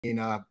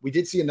We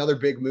did see another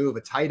big move,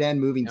 a tight end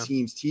moving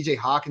teams. TJ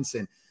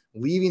Hockenson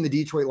leaving the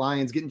Detroit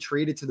Lions, getting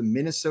traded to the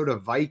Minnesota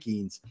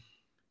Vikings.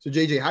 So,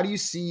 JJ, how do you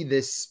see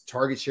this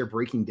target share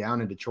breaking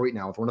down in Detroit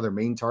now with one of their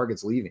main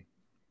targets leaving?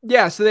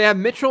 Yeah, so they have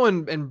Mitchell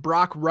and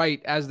Brock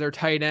Wright as their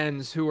tight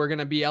ends who are going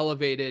to be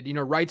elevated. You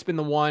know, Wright's been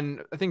the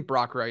one, I think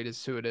Brock Wright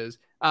is who it is.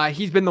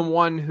 He's been the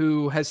one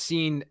who has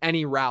seen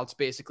any routes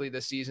basically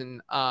this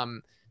season.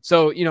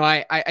 So, you know,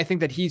 I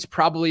think that he's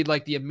probably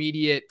like the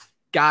immediate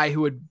guy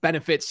who would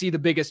benefit, see the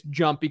biggest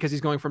jump because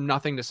he's going from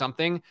nothing to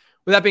something.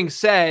 With that being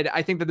said,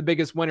 I think that the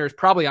biggest winner is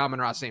probably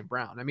Amon-Ra St.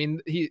 Brown. I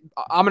mean,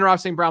 Amon-Ra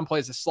St. Brown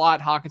plays the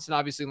slot. Hockenson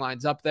obviously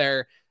lines up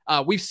there.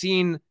 We've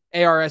seen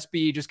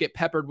ARSB just get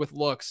peppered with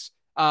looks,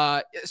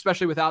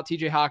 especially without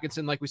TJ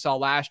Hockenson like we saw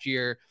last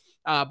year.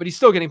 But he's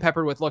still getting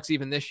peppered with looks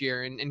even this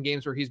year in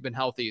games where he's been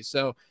healthy.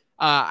 So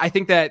I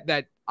think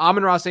that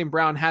Amon-Ra St.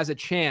 Brown has a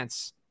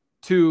chance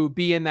to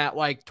be in that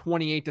like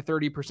 28 to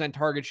 30%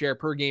 target share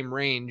per game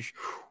range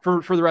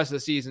for the rest of the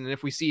season. And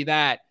if we see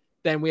that,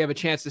 then we have a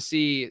chance to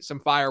see some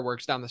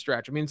fireworks down the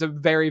stretch. I mean, it's a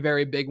very,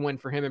 very big win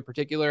for him in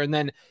particular. And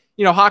then,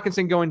 you know,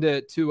 Hockenson going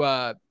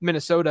to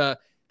Minnesota,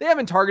 they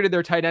haven't targeted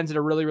their tight ends at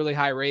a really, really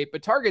high rate,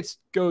 but targets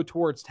go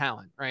towards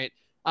talent, right?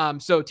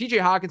 So TJ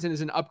Hockenson is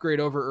an upgrade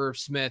over Irv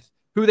Smith,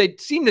 who they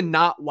seem to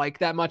not like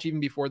that much even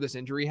before this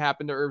injury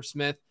happened to Irv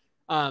Smith.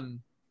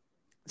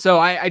 So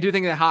I do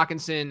think that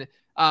Hockenson,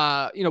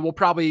 you know, will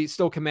probably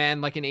still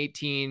command like an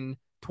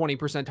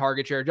 18-20%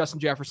 target share. Justin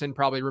Jefferson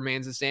probably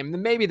remains the same. And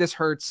then maybe this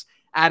hurts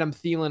Adam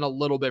Thielen a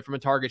little bit from a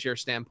target share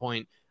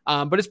standpoint.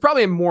 But it's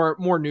probably a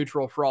more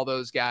neutral for all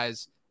those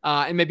guys.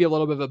 And maybe a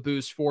little bit of a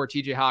boost for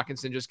TJ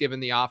Hockenson, just given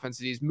the offense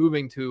that he's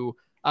moving to,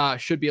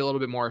 should be a little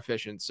bit more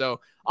efficient.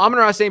 So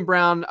Amon-Ra St.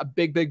 Brown, a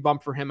big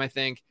bump for him, I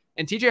think.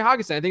 And TJ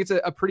Hockenson, I think it's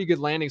a pretty good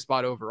landing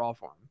spot overall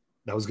for him.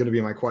 That was going to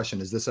be my question.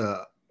 Is this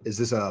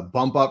a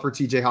bump up for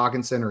TJ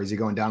Hockenson, or is he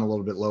going down a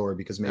little bit lower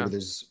because maybe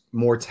there's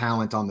more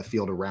talent on the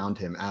field around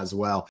him as well?